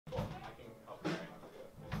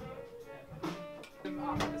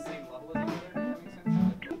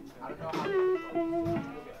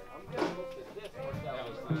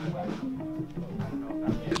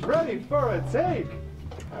ready for a tape?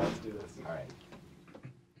 All right, let's do this. All right.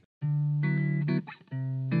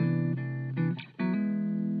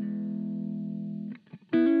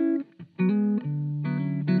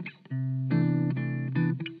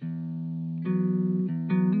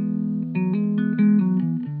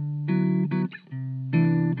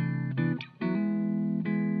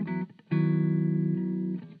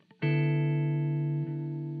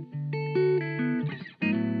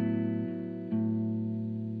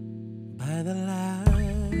 By the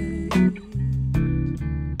light,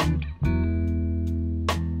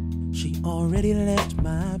 she already left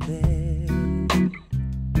my bed,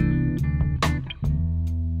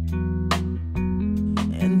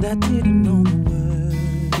 and I didn't know the word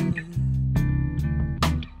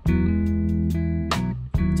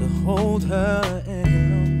to hold her any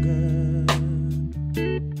longer.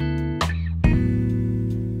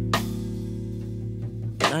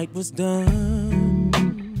 The night was done,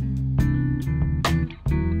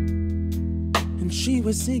 she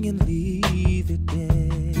was singing Leave It There.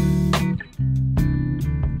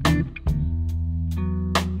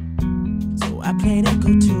 So I played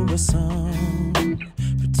echo to a song,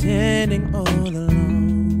 pretending all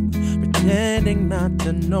along, pretending not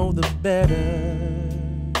to know the better.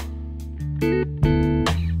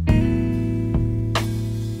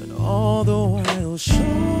 But all the while sure,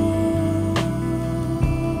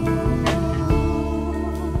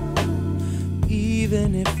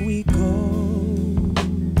 even if we go,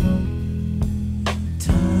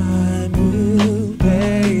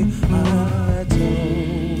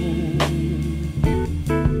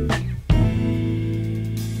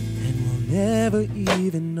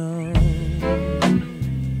 even know.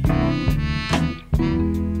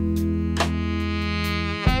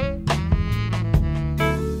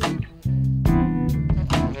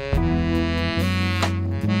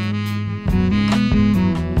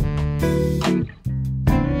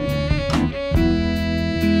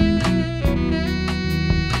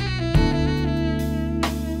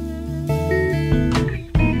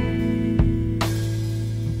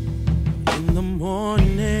 In the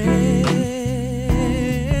morning,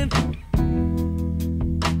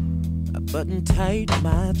 button tight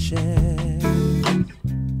my chest,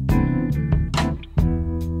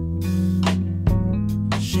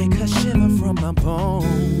 shake her shiver from my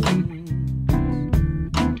bones,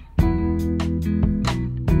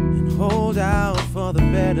 and hold out for the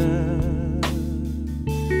better.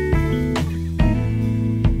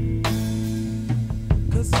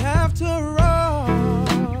 Cause after all,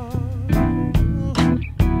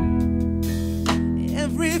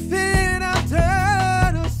 everything I've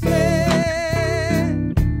done or said,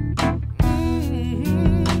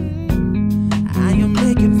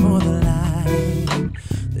 for the light,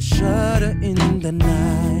 the shudder in the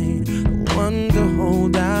night, the one to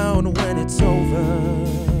hold down when it's over.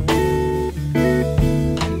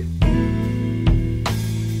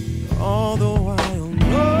 All the while,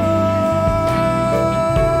 no,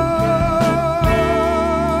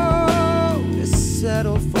 just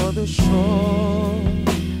settle for the shore.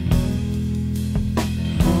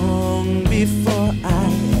 Long before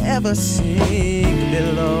I ever sink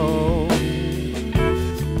below,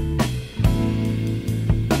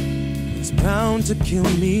 bound to kill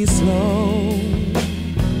me slow.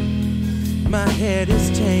 My head is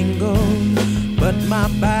tangled, but my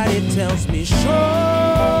body tells me sure.